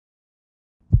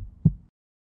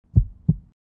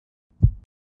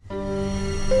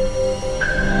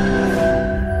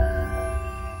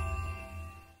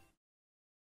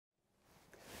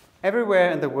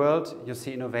Everywhere in the world you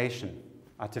see innovation,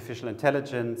 artificial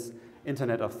intelligence,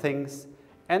 Internet of Things,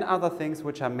 and other things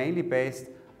which are mainly based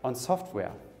on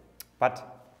software.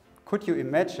 But could you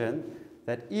imagine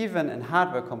that even in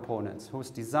hardware components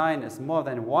whose design is more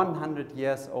than 100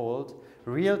 years old,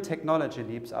 real technology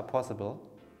leaps are possible?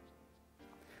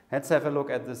 Let's have a look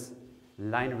at this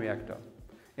line reactor.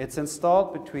 It's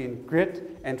installed between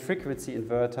grid and frequency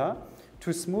inverter to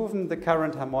smoothen the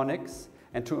current harmonics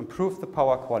and to improve the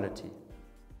power quality.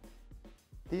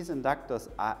 These inductors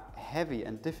are heavy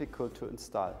and difficult to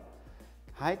install.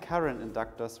 High current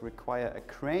inductors require a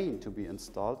crane to be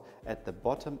installed at the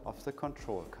bottom of the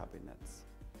control cabinets.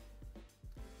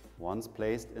 Once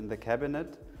placed in the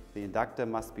cabinet, the inductor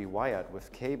must be wired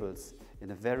with cables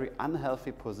in a very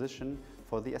unhealthy position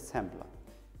for the assembler.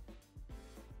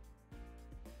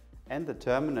 And the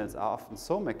terminals are often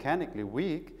so mechanically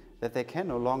weak that they can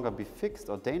no longer be fixed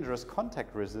or dangerous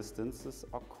contact resistances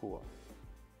occur.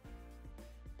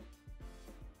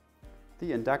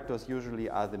 The inductors usually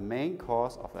are the main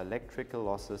cause of electrical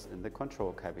losses in the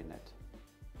control cabinet.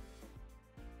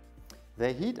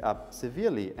 They heat up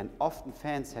severely and often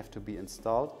fans have to be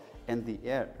installed and the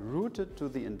air routed to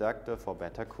the inductor for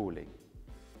better cooling.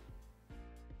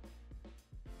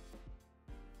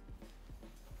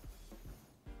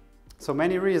 So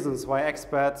many reasons why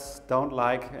experts don't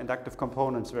like inductive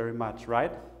components very much,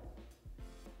 right?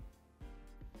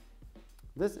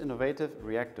 This innovative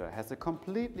reactor has a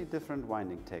completely different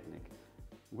winding technique.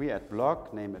 We at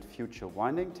Block name it future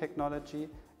winding technology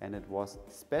and it was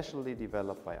specially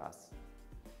developed by us.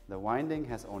 The winding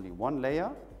has only one layer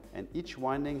and each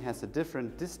winding has a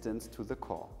different distance to the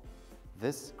core.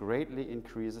 This greatly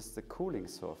increases the cooling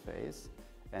surface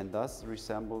and thus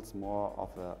resembles more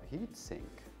of a heat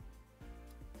sink.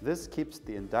 This keeps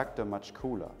the inductor much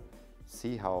cooler.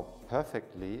 See how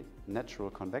perfectly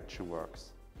natural convection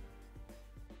works.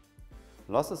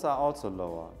 Losses are also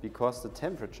lower because the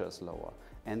temperature is lower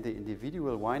and the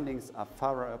individual windings are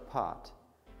farther apart.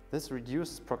 This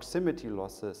reduces proximity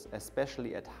losses,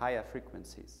 especially at higher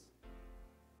frequencies.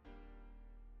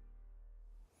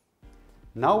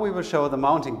 Now we will show the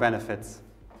mounting benefits.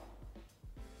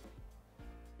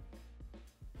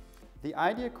 The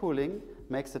ideal cooling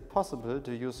makes it possible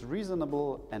to use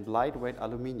reasonable and lightweight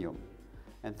aluminium.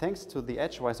 And thanks to the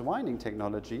edgewise winding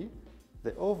technology,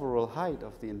 the overall height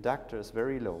of the inductor is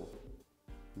very low.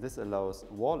 This allows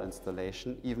wall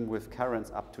installation even with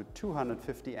currents up to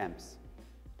 250 amps.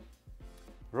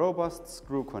 Robust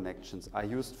screw connections are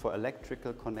used for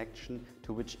electrical connection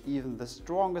to which even the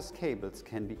strongest cables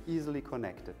can be easily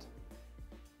connected.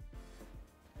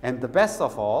 And the best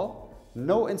of all,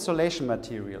 no insulation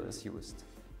material is used.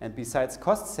 And besides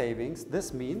cost savings,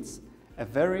 this means a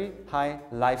very high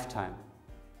lifetime.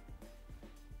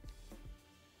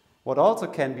 What also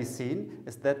can be seen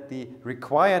is that the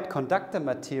required conductor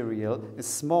material is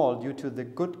small due to the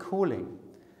good cooling.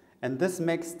 And this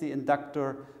makes the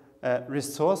inductor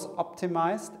resource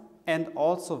optimized and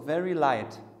also very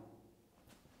light.